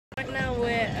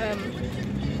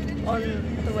on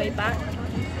the way back.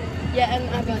 Yeah, and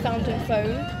Abby found her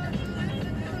phone.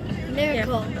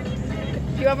 Miracle.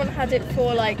 Yeah. You haven't had it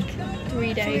for like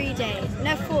 3 days. 3 days.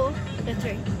 No, 4. No,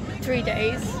 3. 3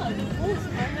 days.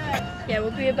 Yeah,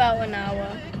 we'll be about an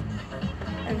hour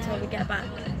until we get back.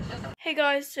 Hey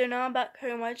guys, so now I'm back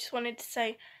home. I just wanted to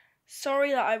say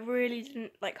sorry that I really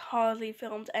didn't hardly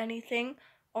filmed anything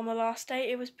on the last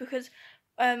day. It was because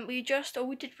all we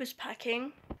did was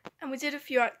packing, and we did a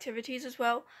few activities as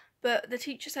well, but the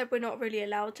teacher said we're not really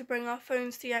allowed to bring our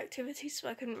phones to the activities, so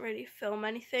I couldn't really film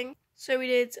anything. So we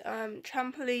did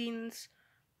trampolining,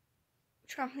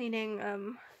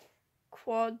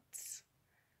 quads,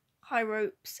 high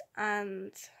ropes,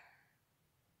 and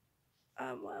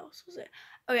what else was it?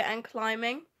 Oh yeah, and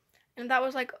climbing. And that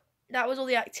was all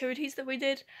the activities that we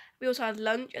did. We also had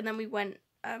lunch, and then we went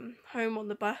home on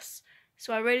the bus.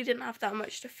 So I really didn't have that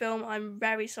much to film. I'm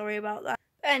very sorry about that.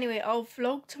 But anyway, I'll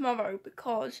vlog tomorrow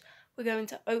because we're going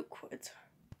to Oakwood.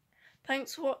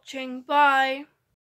 Thanks for watching. Bye.